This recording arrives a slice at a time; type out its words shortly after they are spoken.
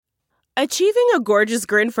Achieving a gorgeous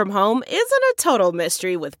grin from home isn't a total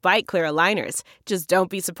mystery with Bite Clear aligners. Just don't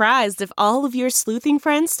be surprised if all of your sleuthing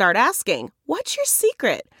friends start asking, "What's your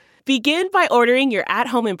secret?" Begin by ordering your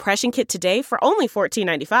at-home impression kit today for only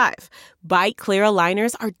 $14.95. Bite Clear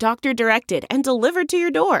aligners are doctor-directed and delivered to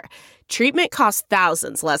your door. Treatment costs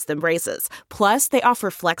thousands less than braces. Plus, they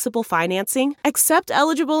offer flexible financing, accept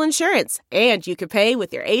eligible insurance, and you can pay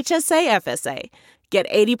with your HSA FSA. Get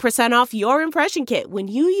 80% off your impression kit when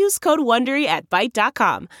you use code WONDERY at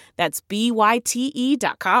Byte.com. That's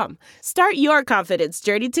BYTE.com. Start your confidence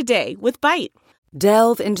journey today with Byte.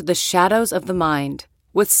 Delve into the shadows of the mind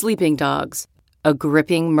with Sleeping Dogs, a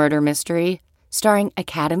gripping murder mystery starring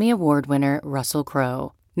Academy Award winner Russell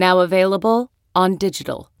Crowe. Now available on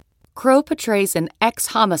digital. Crowe portrays an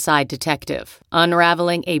ex-homicide detective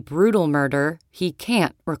unraveling a brutal murder he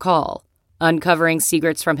can't recall. Uncovering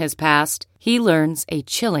secrets from his past, he learns a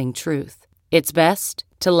chilling truth. It's best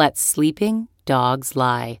to let sleeping dogs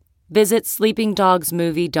lie. Visit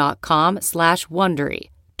sleepingdogsmovie.com/Wondery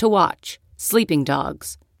to watch Sleeping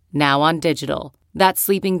Dogs, now on digital. That's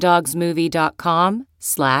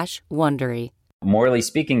sleepingdogsmovie.com/Wondery. Morally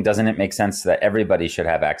speaking, doesn't it make sense that everybody should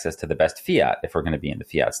have access to the best fiat if we're going to be in the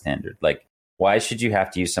fiat standard? Like, why should you have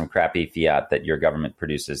to use some crappy fiat that your government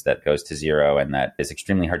produces that goes to zero and that is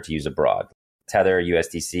extremely hard to use abroad? Tether,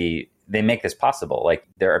 USDC, they make this possible. Like,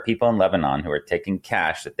 there are people in Lebanon who are taking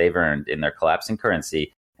cash that they've earned in their collapsing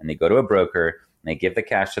currency, and they go to a broker, and they give the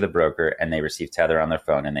cash to the broker, and they receive Tether on their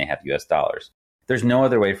phone, and they have US dollars. There's no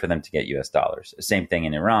other way for them to get US dollars. Same thing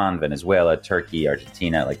in Iran, Venezuela, Turkey,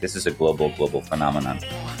 Argentina. Like, this is a global phenomenon.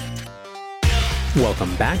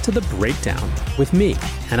 Welcome back to The Breakdown with me,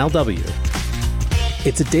 NLW.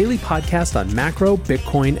 It's a daily podcast on macro,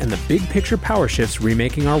 Bitcoin, and the big picture power shifts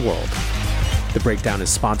remaking our world. The Breakdown is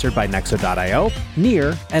sponsored by Nexo.io,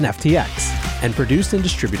 Near, and FTX, and produced and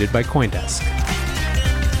distributed by CoinDesk.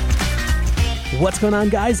 What's going on,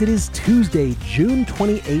 guys? It is Tuesday, June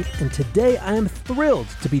 28th, and today I am thrilled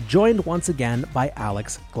to be joined once again by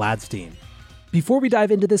Alex Gladstein. Before we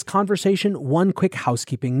dive into this conversation, one quick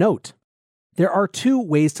housekeeping note. There are two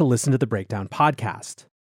ways to listen to the Breakdown podcast.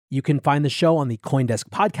 You can find the show on the CoinDesk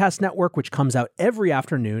Podcast Network, which comes out every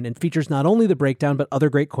afternoon and features not only the Breakdown, but other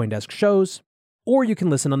great CoinDesk shows. Or you can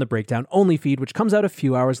listen on the Breakdown Only feed, which comes out a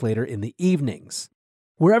few hours later in the evenings.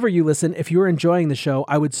 Wherever you listen, if you're enjoying the show,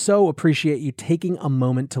 I would so appreciate you taking a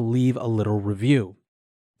moment to leave a little review.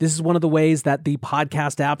 This is one of the ways that the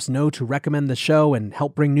podcast apps know to recommend the show and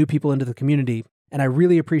help bring new people into the community, and I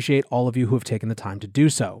really appreciate all of you who have taken the time to do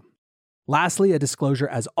so. Lastly, a disclosure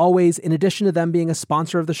as always, in addition to them being a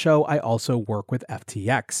sponsor of the show, I also work with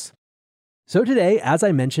FTX. So today, as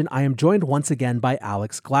I mentioned, I am joined once again by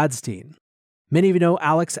Alex Gladstein. Many of you know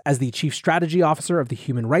Alex as the Chief Strategy Officer of the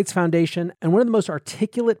Human Rights Foundation and one of the most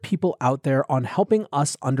articulate people out there on helping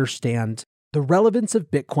us understand the relevance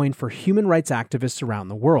of Bitcoin for human rights activists around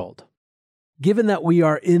the world. Given that we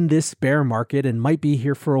are in this bear market and might be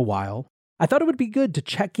here for a while, I thought it would be good to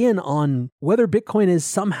check in on whether Bitcoin is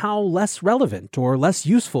somehow less relevant or less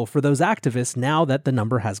useful for those activists now that the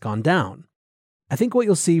number has gone down. I think what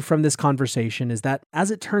you'll see from this conversation is that, as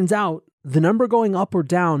it turns out, the number going up or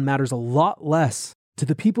down matters a lot less to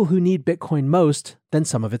the people who need Bitcoin most than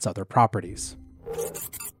some of its other properties.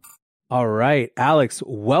 All right, Alex,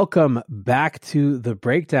 welcome back to The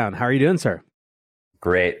Breakdown. How are you doing, sir?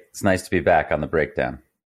 Great. It's nice to be back on The Breakdown.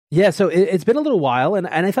 Yeah, so it's been a little while, and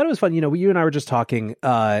I thought it was fun. You know, you and I were just talking,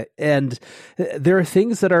 and there are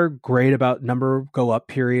things that are great about number go up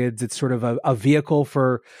periods. It's sort of a vehicle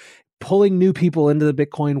for pulling new people into the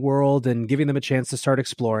Bitcoin world and giving them a chance to start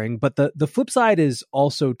exploring. But the flip side is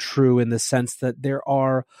also true in the sense that there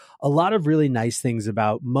are a lot of really nice things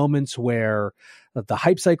about moments where the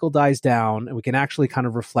hype cycle dies down and we can actually kind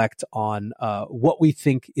of reflect on what we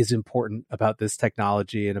think is important about this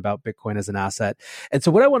technology and about Bitcoin as an asset. And so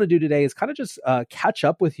what I want to do today is kind of just catch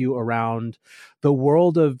up with you around the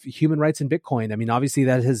world of human rights and Bitcoin. I mean, obviously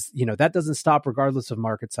that that doesn't stop regardless of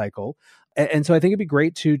market cycle. And so I think it'd be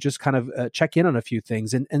great to just kind of check in on a few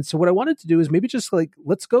things. And so what I wanted to do is maybe just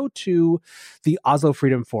let's go to the Oslo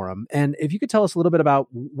Freedom Forum. And if you could tell us a little bit about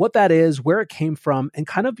what that is, where it came from, and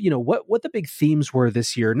kind of, what the big themes were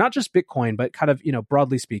this year, not just Bitcoin, but kind of,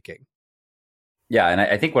 broadly speaking. Yeah, and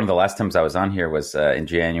I think one of the last times I was on here was in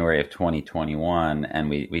January of 2021, and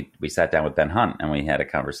we sat down with Ben Hunt and we had a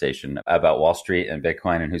conversation about Wall Street and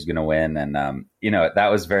Bitcoin and who's going to win. And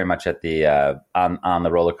that was very much at the on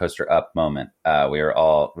the roller coaster up moment. We were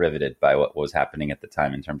all riveted by what was happening at the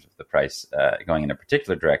time in terms of the price going in a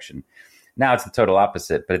particular direction. Now it's the total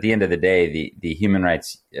opposite. But at the end of the day, the human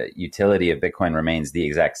rights utility of Bitcoin remains the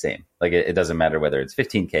exact same. Like it doesn't matter whether it's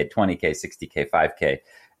 15K, 20K, 60K, 5K.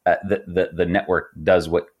 The network does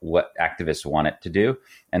what activists want it to do,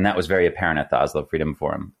 and that was very apparent at the Oslo Freedom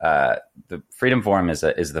Forum. The Freedom Forum is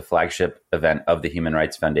the flagship event of the Human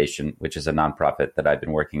Rights Foundation, which is a nonprofit that I've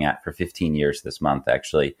been working at for 15 years this month.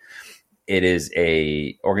 Actually, it is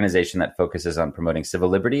a organization that focuses on promoting civil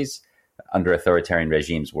liberties under authoritarian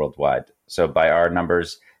regimes worldwide. So, by our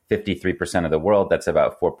numbers, 53% of the world, that's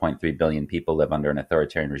about 4.3 billion people, live under an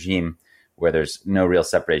authoritarian regime, where there's no real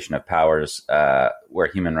separation of powers, where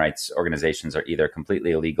human rights organizations are either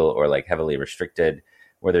completely illegal or like heavily restricted,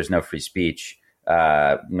 where there's no free speech,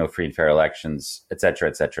 no free and fair elections, et cetera,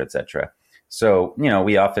 et cetera, et cetera. So,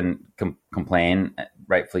 we often complain,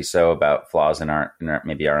 rightfully so, about flaws in our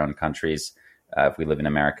maybe our own countries, if we live in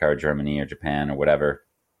America or Germany or Japan or whatever.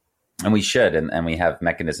 And we should, and we have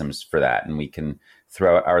mechanisms for that, and we can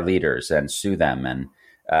throw out our leaders and sue them, and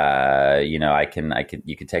you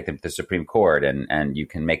can take them to the Supreme Court, and you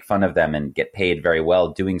can make fun of them and get paid very well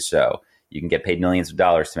doing so. You can get paid millions of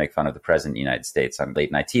dollars to make fun of the president of the United States on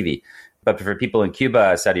late night TV. But for people in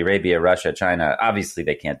Cuba, Saudi Arabia, Russia, China, obviously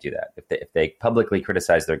they can't do that. If they publicly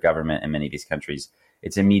criticize their government in many of these countries,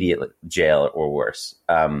 it's immediate jail or worse.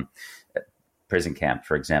 Prison camp,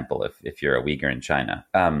 for example, if you're a Uyghur in China.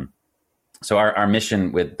 So our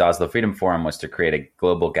mission with the Oslo Freedom Forum was to create a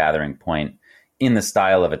global gathering point in the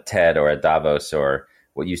style of a TED or a Davos or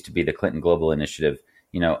what used to be the Clinton Global Initiative.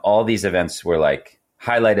 All these events were like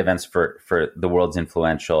highlight events for the world's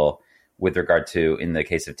influential with regard to, in the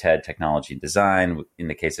case of TED, technology and design, in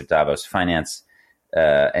the case of Davos, finance,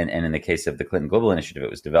 and in the case of the Clinton Global Initiative, it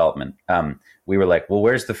was development. We were like, well,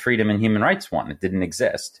 where's the freedom and human rights one? It didn't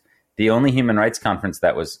exist. The only human rights conference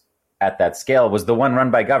that was at that scale was the one run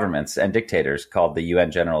by governments and dictators called the UN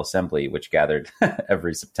General Assembly, which gathered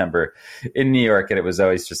every September in New York. And it was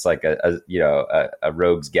always just like a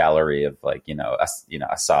rogues gallery of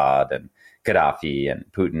Assad and Gaddafi and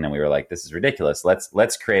Putin. And we were like, this is ridiculous.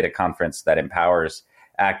 Let's create a conference that empowers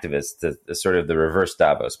activists to sort of the reverse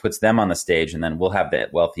Davos, puts them on the stage, and then we'll have the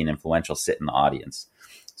wealthy and influential sit in the audience.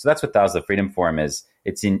 So that's what the Oslo Freedom Forum is.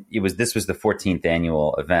 This was the 14th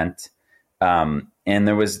annual event. And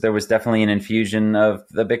there was definitely an infusion of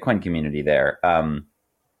the Bitcoin community there.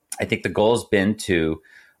 I think the goal's been to,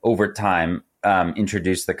 over time,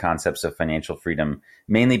 introduce the concepts of financial freedom,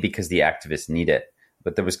 mainly because the activists need it.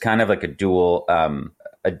 But there was kind of like a dual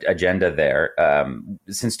agenda there.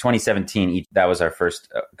 Since 2017, that was our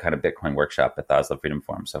first kind of Bitcoin workshop at the Oslo Freedom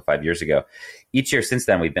Forum, so 5 years ago. Each year since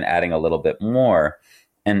then, we've been adding a little bit more.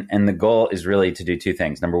 And the goal is really to do two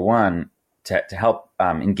things. Number one, to help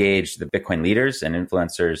engage the Bitcoin leaders and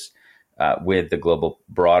influencers with the global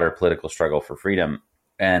broader political struggle for freedom.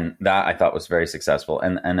 And that I thought was very successful.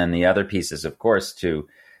 And then the other piece is, of course, to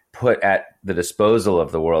put at the disposal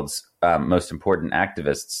of the world's most important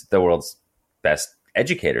activists, the world's best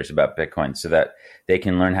educators about Bitcoin, so that they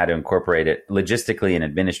can learn how to incorporate it logistically and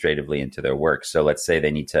administratively into their work. So let's say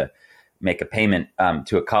they need to make a payment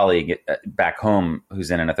to a colleague back home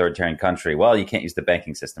who's in an authoritarian country. Well, you can't use the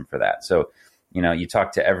banking system for that. So, you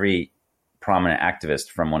talk to every prominent activist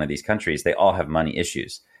from one of these countries, they all have money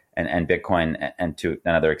issues. And Bitcoin, and to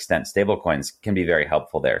another extent, stablecoins can be very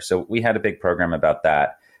helpful there. So we had a big program about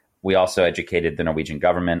that. We also educated the Norwegian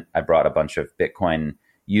government. I brought a bunch of Bitcoin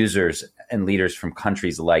users and leaders from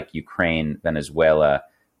countries like Ukraine, Venezuela,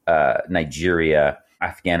 Nigeria,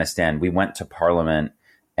 Afghanistan. We went to parliament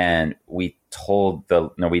and we told the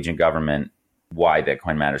Norwegian government why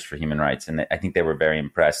Bitcoin matters for human rights. And I think they were very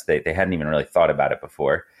impressed. They hadn't even really thought about it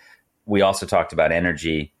before. We also talked about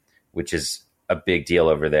energy, which is a big deal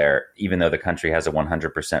over there. Even though the country has a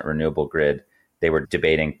 100% renewable grid, they were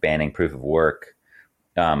debating banning proof of work.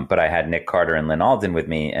 But I had Nick Carter and Lynn Alden with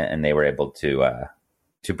me, and they were able to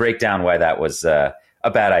break down why that was a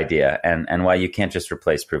bad idea, and why you can't just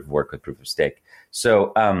replace proof of work with proof of stake.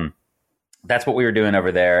 So that's what we were doing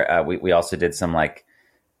over there. We also did some like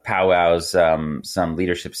powwows, some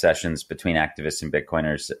leadership sessions between activists and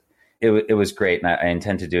Bitcoiners. It was great, and I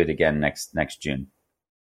intend to do it again next June.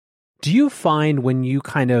 Do you find when you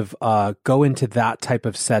kind of go into that type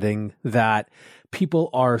of setting that people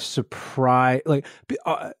are surprised? Like,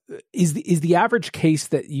 is the average case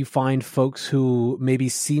that you find folks who maybe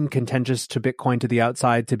seem contentious to Bitcoin to the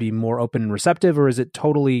outside to be more open and receptive, or is it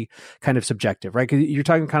totally kind of subjective, right? 'Cause you're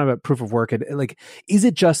talking kind of about proof of work, and like, is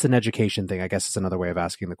it just an education thing? I guess is another way of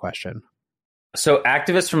asking the question. So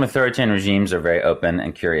activists from authoritarian regimes are very open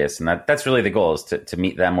and curious, and that's really the goal, is to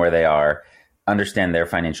meet them where they are, understand their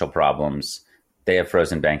financial problems, They have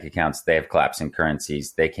frozen bank accounts. They have collapsing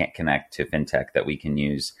currencies. They can't connect to fintech that we can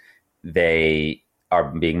use. They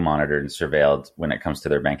are being monitored and surveilled when it comes to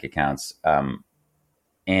their bank accounts.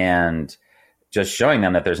 And just showing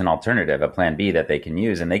them that there's an alternative, a plan B that they can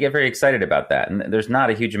use. And they get very excited about that. And there's not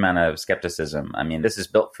a huge amount of skepticism. I mean, this is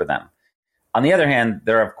built for them. On the other hand,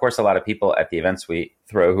 there are, of course, a lot of people at the events we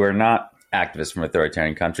throw who are not activists from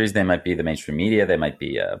authoritarian countries. They might be the mainstream media. They might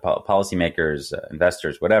be policymakers,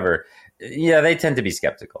 investors, whatever. Yeah, they tend to be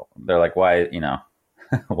skeptical. They're like, why,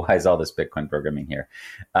 why is all this Bitcoin programming here?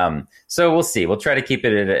 So we'll see. We'll try to keep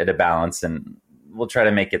it at a balance, and we'll try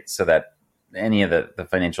to make it so that any of the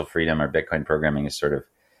financial freedom or Bitcoin programming is sort of,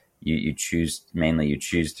 you choose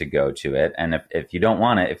to go to it. And if you don't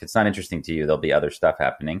want it, if it's not interesting to you, there'll be other stuff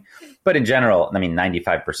happening. But in general, I mean,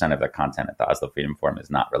 95% of the content at the Oslo Freedom Forum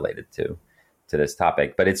is not related to this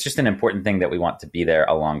topic. But it's just an important thing that we want to be there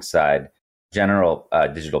alongside general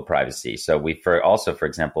digital privacy. So for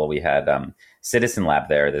example, we had Citizen Lab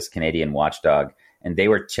there, this Canadian watchdog, and they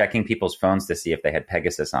were checking people's phones to see if they had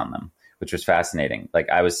Pegasus on them, which was fascinating. Like,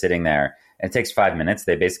 I was sitting there, and it takes 5 minutes.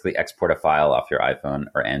 They basically export a file off your iPhone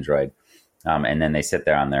or Android, and then they sit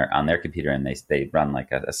there on their computer, and they run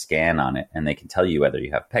like a scan on it, and they can tell you whether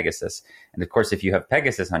you have Pegasus. And of course, if you have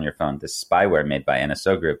Pegasus on your phone, this spyware made by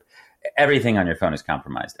NSO Group, everything on your phone is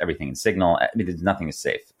compromised. Everything in Signal, nothing is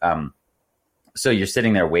safe. So you're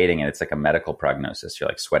sitting there waiting, and it's like a medical prognosis. You're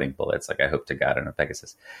like sweating bullets. Like, I hope to God I don't have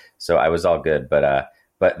Pegasus. So I was all good, but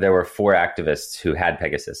there were 4 activists who had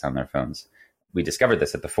Pegasus on their phones. We discovered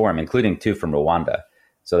this at the forum, including 2 from Rwanda.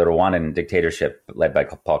 So the Rwandan dictatorship led by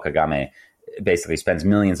Paul Kagame basically spends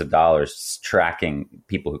millions of dollars tracking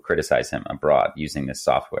people who criticize him abroad using this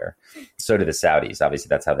software. So do the Saudis. Obviously,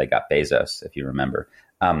 that's how they got Bezos, if you remember.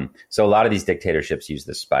 So a lot of these dictatorships use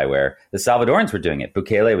this spyware. The Salvadorans were doing it.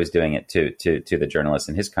 Bukele was doing it to the journalists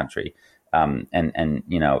in his country. And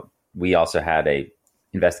we also had a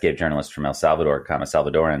investigative journalist from El Salvador, a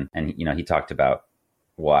Salvadoran, and he talked about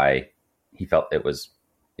why he felt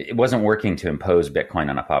it wasn't working to impose Bitcoin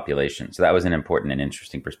on a population. So that was an important and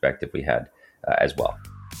interesting perspective we had as well.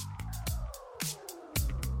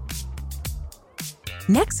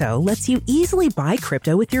 Nexo lets you easily buy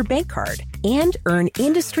crypto with your bank card and earn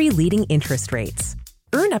industry-leading interest rates.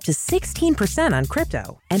 Earn up to 16% on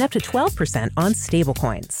crypto and up to 12% on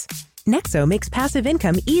stablecoins. Nexo makes passive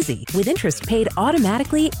income easy with interest paid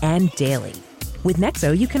automatically and daily. With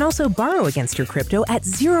Nexo, you can also borrow against your crypto at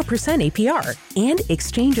 0% APR and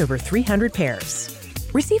exchange over 300 pairs.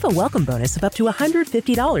 Receive a welcome bonus of up to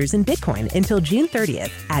 $150 in Bitcoin until June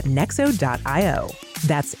 30th at nexo.io.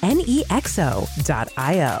 That's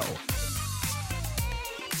nexo.io.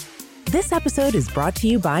 This episode is brought to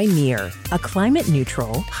you by Near, a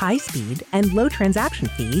climate-neutral, high-speed, and low transaction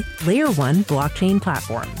fee Layer 1 blockchain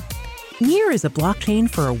platform. Near is a blockchain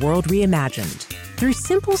for a world reimagined. Through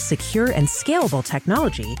simple, secure, and scalable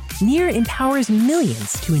technology, Near empowers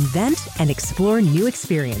millions to invent and explore new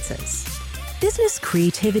experiences. Business,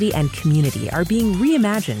 creativity, and community are being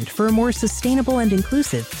reimagined for a more sustainable and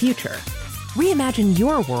inclusive future. Reimagine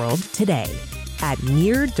your world today at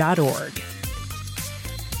near.org.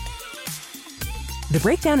 The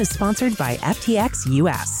Breakdown is sponsored by FTX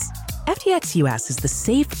US. FTX US is the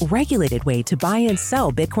safe, regulated way to buy and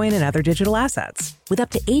sell Bitcoin and other digital assets, with up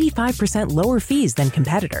to 85% lower fees than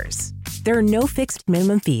competitors. There are no fixed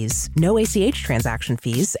minimum fees, no ACH transaction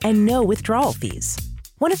fees, and no withdrawal fees.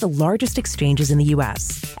 One of the largest exchanges in the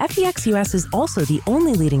US, FTX US is also the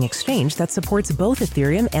only leading exchange that supports both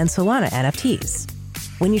Ethereum and Solana NFTs.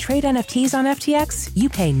 When you trade NFTs on FTX, you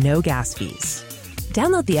pay no gas fees.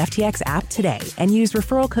 Download the FTX app today and use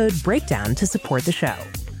referral code BREAKDOWN to support the show.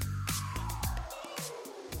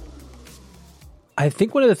 I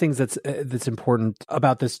think one of the things that's important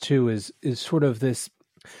about this too is sort of this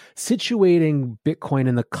situating Bitcoin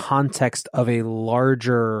in the context of a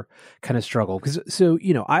larger kind of struggle. Because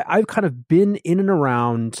I've kind of been in and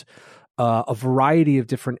around a variety of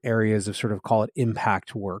different areas of sort of, call it,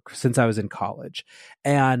 impact work since I was in college.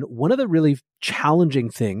 And one of the really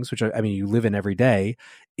challenging things, which I mean you live in every day,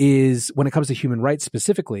 is when it comes to human rights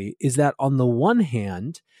specifically, is that on the one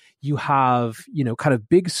hand, you have, kind of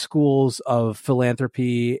big schools of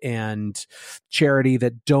philanthropy and charity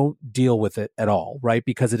that don't deal with it at all, right?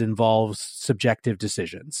 Because it involves subjective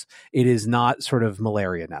decisions. It is not sort of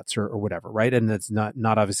malaria nets or whatever, right? And it's not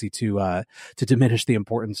obviously to diminish the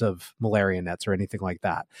importance of malaria nets or anything like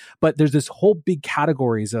that. But there's this whole big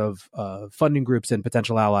categories of funding groups and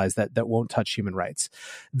potential allies that won't touch human rights.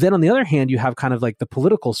 Then on the other hand, you have kind of like the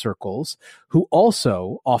political circles who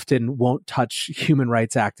also often won't touch human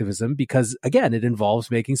rights activism activism because, again, it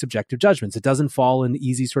involves making subjective judgments. It doesn't fall in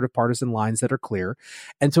easy sort of partisan lines that are clear.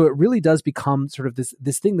 And so it really does become sort of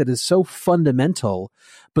this thing that is so fundamental,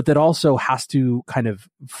 but that also has to kind of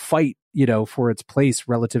fight, for its place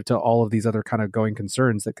relative to all of these other kind of going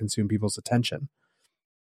concerns that consume people's attention.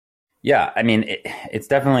 Yeah, I mean, it's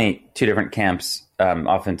definitely two different camps,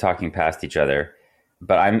 often talking past each other.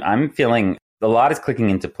 But I'm feeling a lot is clicking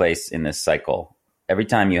into place in this cycle. Every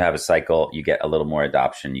time you have a cycle, you get a little more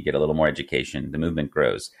adoption, you get a little more education, the movement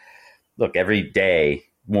grows. Look, every day,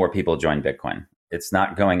 more people join Bitcoin. It's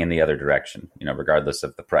not going in the other direction, regardless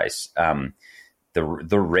of the price.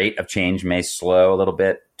 The rate of change may slow a little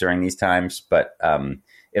bit during these times, but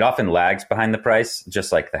it often lags behind the price,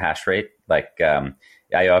 just like the hash rate.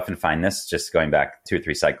 I often find this, just going back 2 or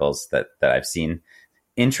 3 cycles that I've seen,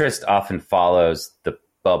 interest often follows the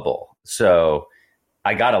bubble. So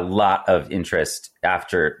I got a lot of interest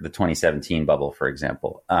after the 2017 bubble, for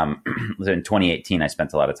example. In 2018, I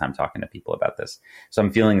spent a lot of time talking to people about this. So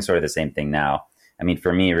I'm feeling sort of the same thing now. I mean,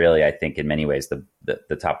 for me, really, I think in many ways,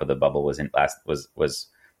 the top of the bubble was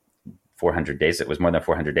 400 days. It was more than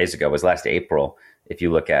 400 days ago. It was last April. If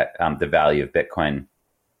you look at the value of Bitcoin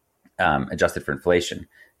adjusted for inflation,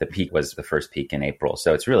 the peak was the first peak in April.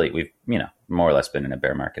 So it's really, we've, more or less been in a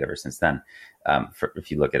bear market ever since then,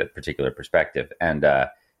 if you look at a particular perspective.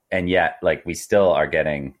 And yet, we still are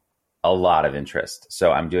getting a lot of interest.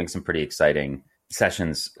 So I'm doing some pretty exciting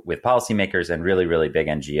sessions with policymakers and really, really big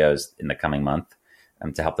NGOs in the coming month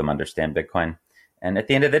to help them understand Bitcoin. And at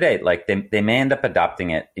the end of the day, they may end up adopting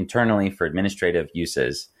it internally for administrative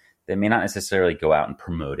uses. They may not necessarily go out and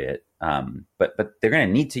promote it, but they're going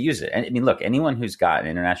to need to use it. And I mean, look, anyone who's got an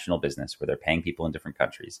international business where they're paying people in different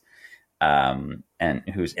countries, and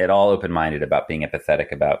who's at all open-minded about being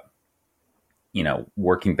empathetic about,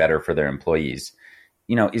 working better for their employees,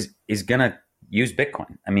 is going to use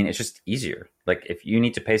Bitcoin. I mean, it's just easier. Like if you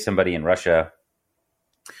need to pay somebody in Russia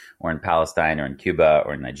or in Palestine or in Cuba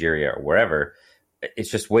or in Nigeria or wherever,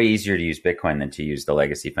 it's just way easier to use Bitcoin than to use the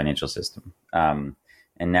legacy financial system.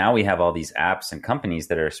 And now we have all these apps and companies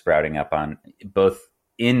that are sprouting up on both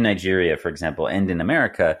in Nigeria, for example, and in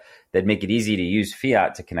America that make it easy to use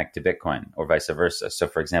fiat to connect to Bitcoin or vice versa. So,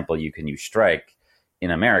 for example, you can use Strike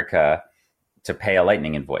in America to pay a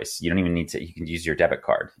Lightning invoice. You don't even need to, you can use your debit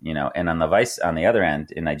card, and on the other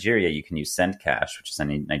end, in Nigeria, you can use SendCash, which is a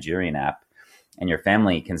Nigerian app, and your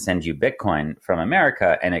family can send you Bitcoin from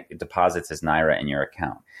America and it deposits as Naira in your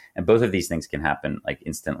account. And both of these things can happen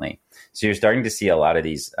instantly. So you're starting to see a lot of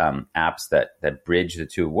these apps that bridge the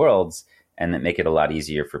two worlds and that make it a lot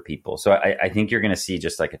easier for people. So I think you're going to see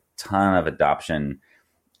just a ton of adoption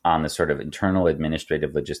on the sort of internal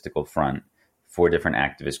administrative logistical front for different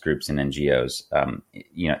activist groups and NGOs,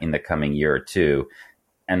 in the coming year or two.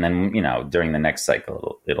 And then, during the next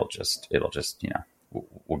cycle, it'll just,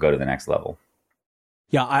 we'll go to the next level.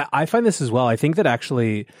 Yeah, I find this as well. I think that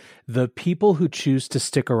actually the people who choose to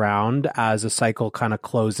stick around as a cycle kind of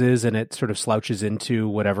closes and it sort of slouches into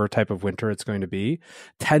whatever type of winter it's going to be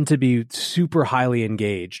tend to be super highly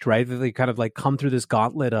engaged, right? They kind of come through this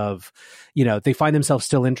gauntlet of, they find themselves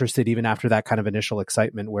still interested even after that kind of initial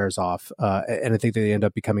excitement wears off. And I think they end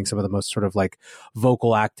up becoming some of the most sort of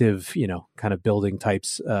vocal, active, kind of building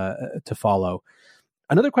types to follow.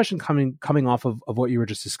 Another question coming off of what you were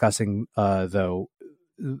just discussing, though,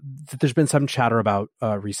 that there's been some chatter about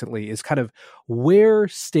recently is kind of where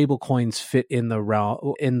stable coins fit in the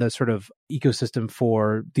realm, in the sort of ecosystem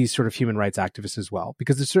for these sort of human rights activists as well,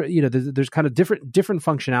 because there's kind of different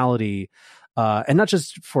functionality, and not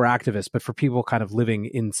just for activists, but for people kind of living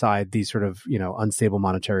inside these sort of unstable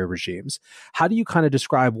monetary regimes. How do you kind of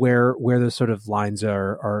describe where those sort of lines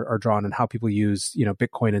are drawn and how people use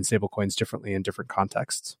Bitcoin and stable coins differently in different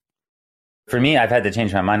contexts? For me, I've had to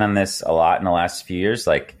change my mind on this a lot in the last few years.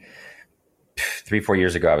 3-4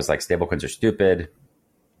 years ago, I was like, stablecoins are stupid.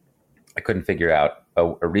 I couldn't figure out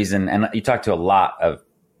a reason. And you talk to a lot of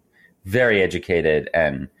very educated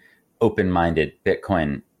and open-minded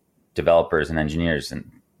Bitcoin developers and engineers,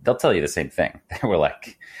 and they'll tell you the same thing. They were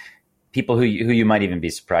like, people who you might even be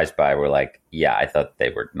surprised by were like, yeah, I thought they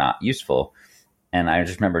were not useful. And I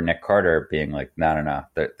just remember Nick Carter being like, no,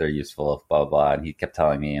 they're useful, blah, blah, blah. And he kept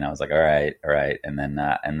telling me, and I was like, all right. And then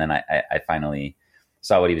I finally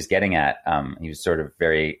saw what he was getting at. He was sort of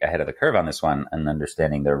very ahead of the curve on this one and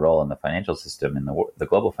understanding their role in the financial system, in the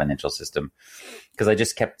global financial system. Because I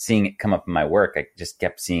just kept seeing it come up in my work. I just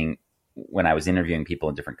kept seeing when I was interviewing people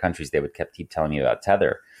in different countries, they would keep telling me about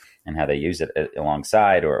Tether and how they use it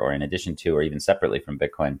alongside or in addition to, or even separately from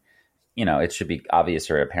Bitcoin. It should be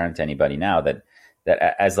obvious or apparent to anybody now that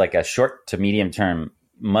as a short to medium term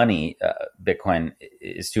money, Bitcoin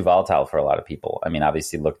is too volatile for a lot of people. I mean,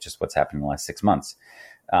 obviously, look just what's happened in the last 6 months.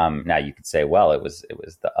 Now you could say, well, it was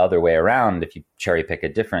the other way around if you cherry pick a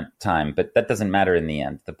different time, but that doesn't matter in the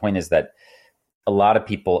end. The point is that a lot of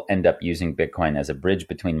people end up using Bitcoin as a bridge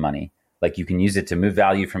between money. Like you can use it to move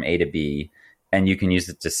value from A to B, and you can use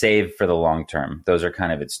it to save for the long term. Those are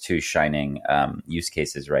kind of its two shining use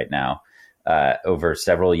cases right now. Over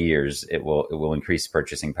several years, it will increase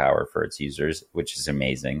purchasing power for its users, which is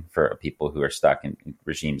amazing for people who are stuck in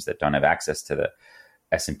regimes that don't have access to the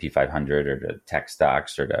S&P 500 or to tech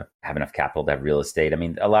stocks or to have enough capital to have real estate. I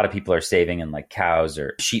mean, a lot of people are saving in like cows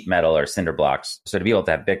or sheet metal or cinder blocks. So to be able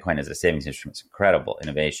to have Bitcoin as a savings instrument is incredible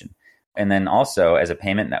innovation. And then also as a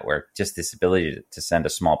payment network, just this ability to send a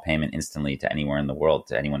small payment instantly to anywhere in the world,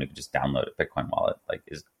 to anyone who could just download a Bitcoin wallet, like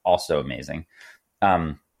is also amazing.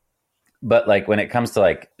 But like when it comes to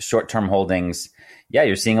like short-term holdings, yeah,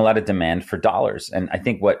 you're seeing a lot of demand for dollars. And I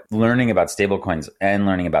think what learning about stablecoins and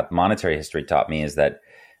learning about monetary history taught me is that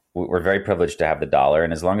we're very privileged to have the dollar.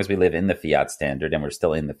 And as long as we live in the fiat standard, and we're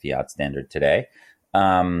still in the fiat standard today,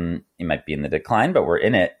 it might be in the decline, but we're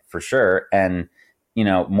in it for sure. And, you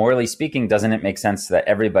know, morally speaking, doesn't it make sense that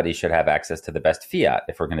everybody should have access to the best fiat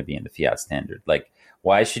if we're going to be in the fiat standard? Like,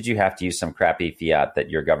 why should you have to use some crappy fiat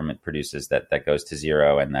that your government produces that goes to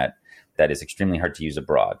zero and that is extremely hard to use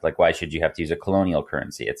abroad? Like, why should you have to use a colonial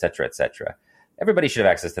currency, et cetera, et cetera? Everybody should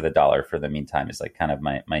have access to the dollar for the meantime is like kind of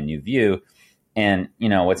my new view. And, you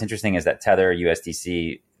know, what's interesting is that Tether,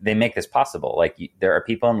 USDC, they make this possible. Like there are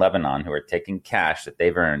people in Lebanon who are taking cash that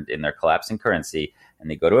they've earned in their collapsing currency, and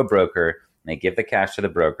they go to a broker, and they give the cash to the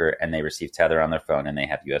broker, and they receive Tether on their phone, and they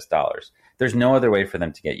have US dollars. There's no other way for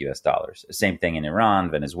them to get US dollars. Same thing in Iran,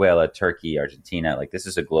 Venezuela, Turkey, Argentina. Like this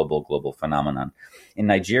is a global phenomenon. In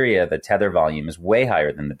Nigeria, the Tether volume is way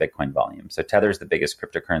higher than the Bitcoin volume. So Tether is the biggest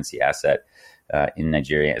cryptocurrency asset in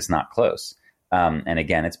Nigeria. It's not close. And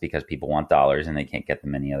again, it's because people want dollars and they can't get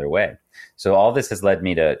them any other way. So all this has led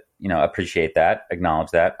me to, you know, appreciate that, acknowledge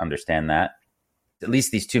that, understand that. At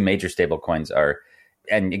least these two major stable coins are,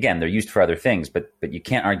 and again, they're used for other things, but you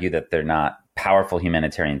can't argue that they're not powerful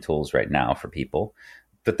humanitarian tools right now for people.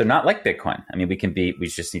 But they're not like Bitcoin. I mean, we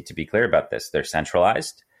just need to be clear about this. They're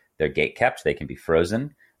centralized, they're gate kept, they can be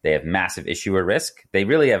frozen. They have massive issuer risk. They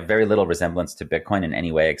really have very little resemblance to Bitcoin in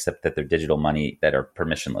any way, except that they're digital money that are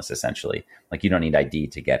permissionless, essentially. Like you don't need ID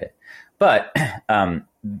to get it. But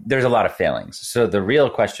there's a lot of failings. So the real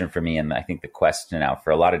question for me, and I think the question now for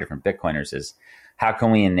a lot of different Bitcoiners is, how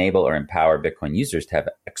can we enable or empower Bitcoin users to have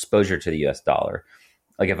exposure to the US dollar?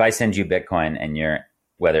 Like if I send you Bitcoin and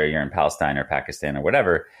whether you're in Palestine or Pakistan or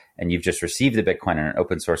whatever, and you've just received the Bitcoin in an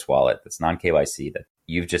open source wallet that's non-KYC that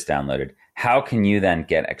you've just downloaded, how can you then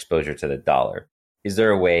get exposure to the dollar? Is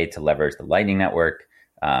there a way to leverage the Lightning Network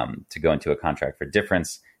to go into a contract for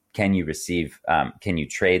difference? Can you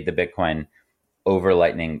trade the Bitcoin over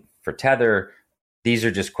Lightning for Tether? These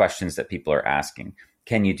are just questions that people are asking.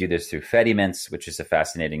 Can you do this through Fedimints, which is a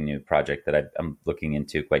fascinating new project that I'm looking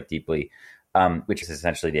into quite deeply, which is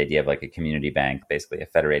essentially the idea of like a community bank, basically a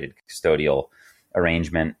federated custodial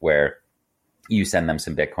arrangement where you send them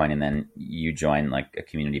some Bitcoin and then you join like a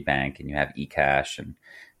community bank and you have eCash and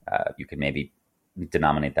you can maybe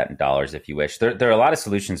denominate that in dollars if you wish. There are a lot of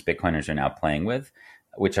solutions Bitcoiners are now playing with,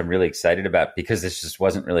 which I'm really excited about because this just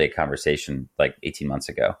wasn't really a conversation like 18 months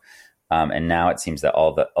ago. And now it seems that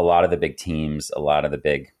a lot of the big teams, a lot of the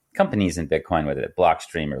big companies in Bitcoin, whether it's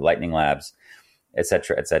Blockstream or Lightning Labs, et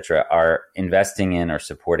cetera, are investing in or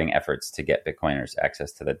supporting efforts to get Bitcoiners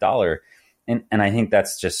access to the dollar. And I think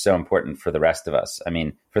that's just so important for the rest of us. I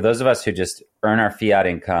mean, for those of us who just earn our fiat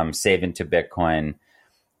income, save into Bitcoin,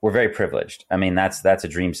 we're very privileged. I mean, that's a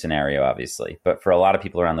dream scenario, obviously. But for a lot of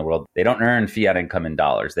people around the world, they don't earn fiat income in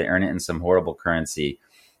dollars. They earn it in some horrible currency,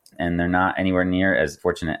 and they're not anywhere near as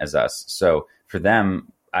fortunate as us. So for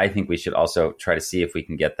them, I think we should also try to see if we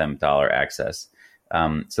can get them dollar access.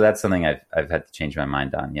 So that's something I've had to change my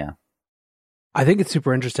mind on. Yeah. I think it's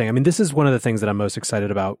super interesting. I mean, this is one of the things that I'm most excited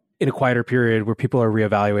about in a quieter period where people are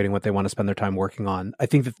reevaluating what they want to spend their time working on. I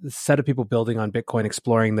think that the set of people building on Bitcoin,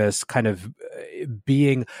 exploring this kind of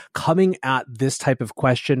coming at this type of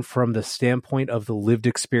question from the standpoint of the lived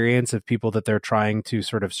experience of people that they're trying to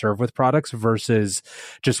sort of serve with products versus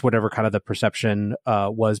just whatever kind of the perception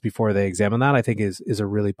was before they examine that, I think is a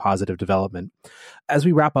really positive development. As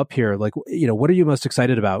we wrap up here, like, you know, what are you most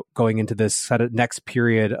excited about going into this kind of next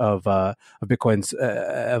period of Bitcoin's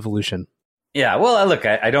evolution? Yeah, well, look,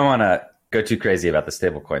 I don't want to go too crazy about the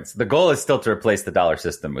stable coins. The goal is still to replace the dollar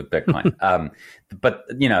system with Bitcoin. But,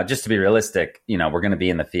 you know, just to be realistic, you know, we're going to be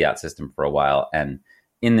in the fiat system for a while. And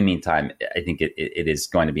in the meantime, I think it is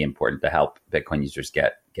going to be important to help Bitcoin users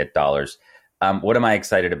get dollars. What am I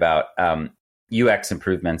excited about? UX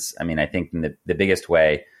improvements. I mean, I think in the biggest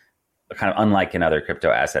way, kind of unlike in other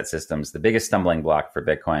crypto asset systems, the biggest stumbling block for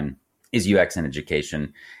Bitcoin is UX and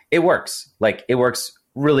education. It works. Like, it works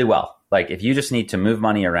really well. Like, if you just need to move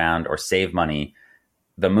money around or save money,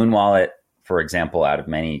 the Moon Wallet, for example, out of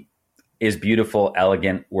many, is beautiful,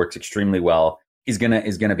 elegant, works extremely well, is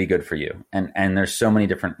gonna be good for you. And there's so many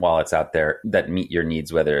different wallets out there that meet your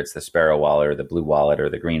needs, whether it's the Sparrow wallet or the Blue wallet or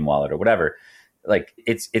the Green wallet or whatever. Like,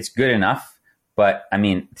 it's good enough. But I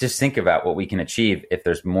mean, just think about what we can achieve if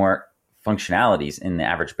there's more functionalities in the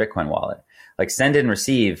average Bitcoin wallet. Like, send and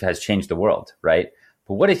receive has changed the world, right?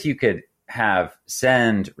 But what if you could have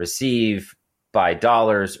send, receive, buy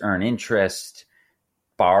dollars, earn interest,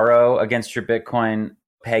 borrow against your Bitcoin,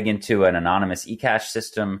 peg into an anonymous eCash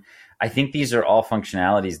system? I think these are all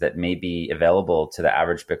functionalities that may be available to the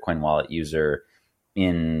average Bitcoin wallet user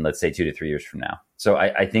in, let's say, 2 to 3 years from now. So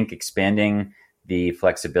I think expanding the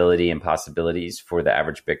flexibility and possibilities for the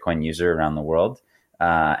average Bitcoin user around the world,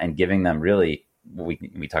 and giving them really,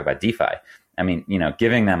 we talk about DeFi. I mean,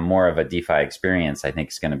 giving them more of a DeFi experience, I think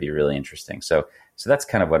is going to be really interesting. So that's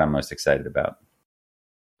kind of what I'm most excited about.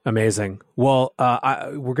 Amazing. Well,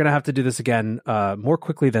 we're going to have to do this again more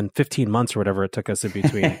quickly than 15 months or whatever it took us in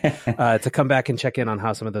between to come back and check in on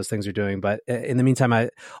how some of those things are doing. But in the meantime, I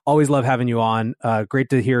always love having you on. Great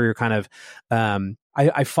to hear your kind of,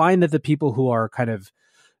 I find that the people who are kind of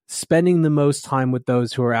spending the most time with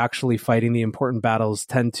those who are actually fighting the important battles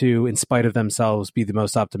tend to, in spite of themselves, be the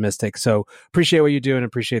most optimistic. So appreciate what you do and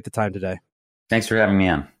appreciate the time today. Thanks for having me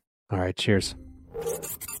on. All right. Cheers.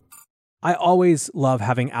 I always love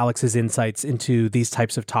having Alex's insights into these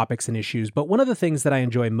types of topics and issues, but one of the things that I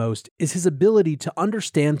enjoy most is his ability to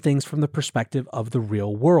understand things from the perspective of the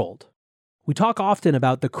real world. We talk often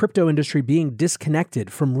about the crypto industry being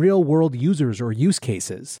disconnected from real-world users or use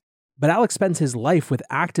cases, but Alex spends his life with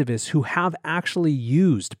activists who have actually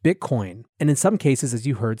used Bitcoin, and in some cases, as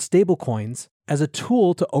you heard, stablecoins, as a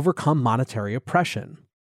tool to overcome monetary oppression.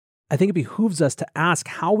 I think it behooves us to ask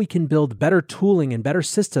how we can build better tooling and better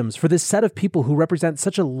systems for this set of people who represent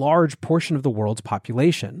such a large portion of the world's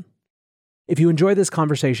population. If you enjoy this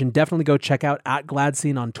conversation, definitely go check out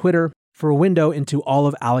 @Gladstein on Twitter for a window into all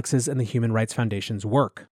of Alex's and the Human Rights Foundation's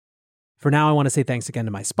work. For now, I want to say thanks again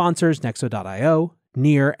to my sponsors, Nexo.io,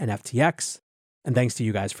 Near, and FTX, and thanks to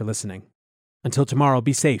you guys for listening. Until tomorrow,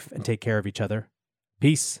 be safe and take care of each other.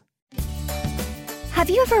 Peace. Have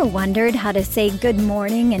you ever wondered how to say good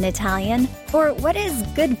morning in Italian? Or what is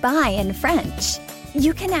goodbye in French?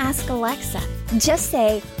 You can ask Alexa. Just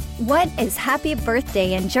say, what is happy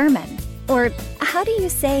birthday in German? Or how do you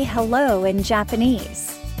say hello in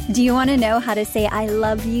Japanese? Do you want to know how to say I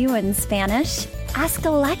love you in Spanish? Ask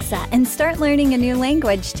Alexa and start learning a new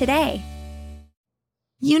language today.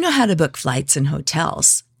 You know how to book flights and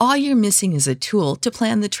hotels. All you're missing is a tool to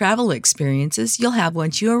plan the travel experiences you'll have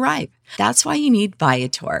once you arrive. That's why you need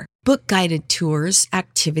Viator. Book guided tours,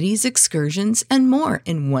 activities, excursions, and more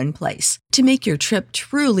in one place to make your trip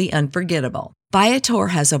truly unforgettable. Viator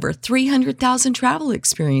has over 300,000 travel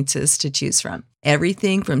experiences to choose from.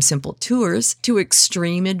 Everything from simple tours to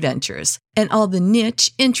extreme adventures and all the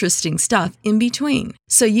niche, interesting stuff in between.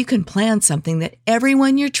 So you can plan something that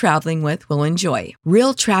everyone you're traveling with will enjoy.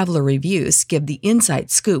 Real traveler reviews give the inside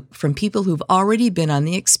scoop from people who've already been on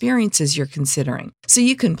the experiences you're considering. So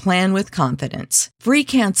you can plan with confidence. Free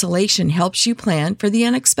cancellation helps you plan for the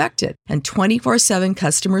unexpected. And 24/7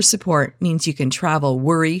 customer support means you can travel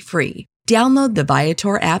worry-free. Download the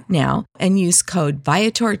Viator app now and use code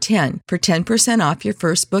Viator10 for 10% off your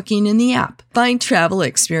first booking in the app. Find travel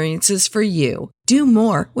experiences for you. Do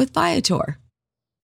more with Viator.